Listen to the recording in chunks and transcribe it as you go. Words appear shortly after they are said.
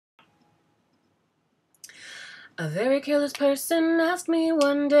A very careless person asked me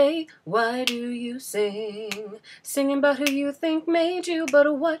one day, why do you sing? Singing about who you think made you,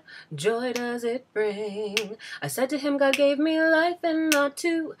 but what joy does it bring? I said to him, God gave me life and not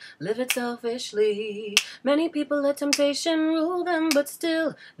to live it selfishly. Many people let temptation rule them, but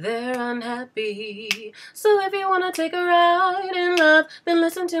still they're unhappy. So if you want to take a ride in love, then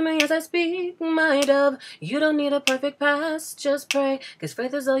listen to me as I speak, my dove. You don't need a perfect past, just pray, 'cause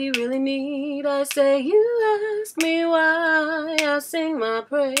faith is all you really need. I say, you ask me why I sing my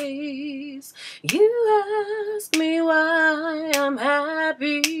praise. You ask me why I'm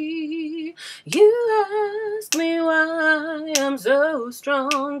happy. You ask me why I'm so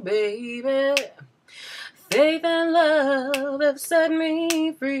strong, baby. Faith and love have set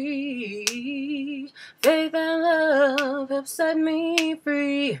me free. Faith and love have set me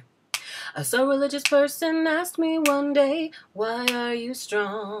free. A so religious person asked me one day, why are you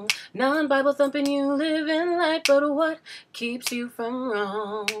strong? Non-Bible-thumpin, you live in light, but what keeps you from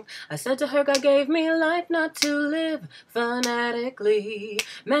wrong? I said to her, God gave me life not to live fanatically.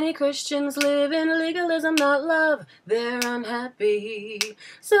 Many Christians live in legalism, not love. They're unhappy.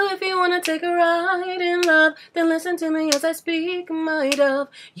 So if you want to take a ride in love, then listen to me as I speak, my dove.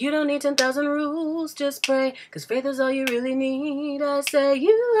 You don't need 10,000 rules, just pray, 'cause faith is all you really need. I say,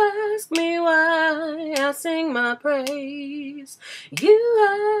 you ask me why I sing my praise. You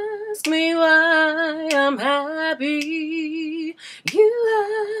ask me why I'm happy. You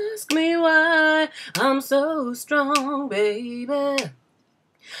ask me why I'm so strong, baby.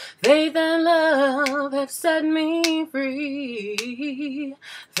 Faith and love have set me free.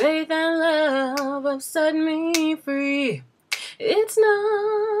 Faith and love have set me free. It's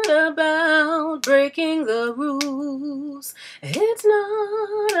not about breaking the rules. It's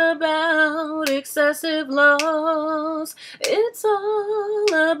not about excessive laws. It's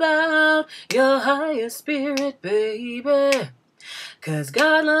all about your higher spirit, baby. 'Cause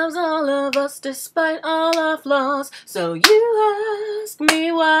God loves all of us despite all our flaws. So you ask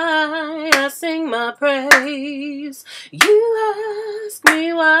me why I sing my praise. You ask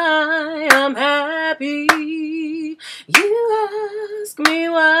me why I'm happy. You ask me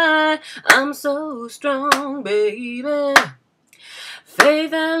why I'm so strong, baby.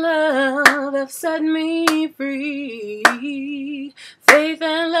 Faith and love have set me free. Faith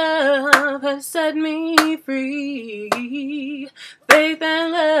and love have set me free. Faith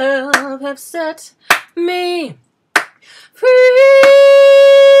and love have set me free.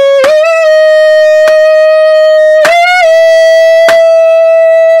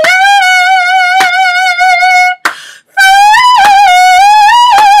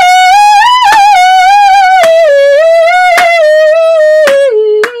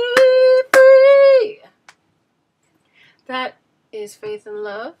 That is Faith and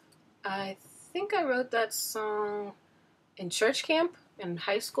Love. I think I wrote that song in church camp in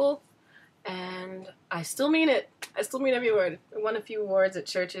high school, and I still mean it. I still mean every word. I won a few awards at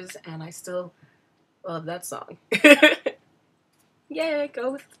churches, and I still love that song. Yay,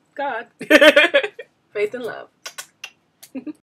 go with God. Faith and love.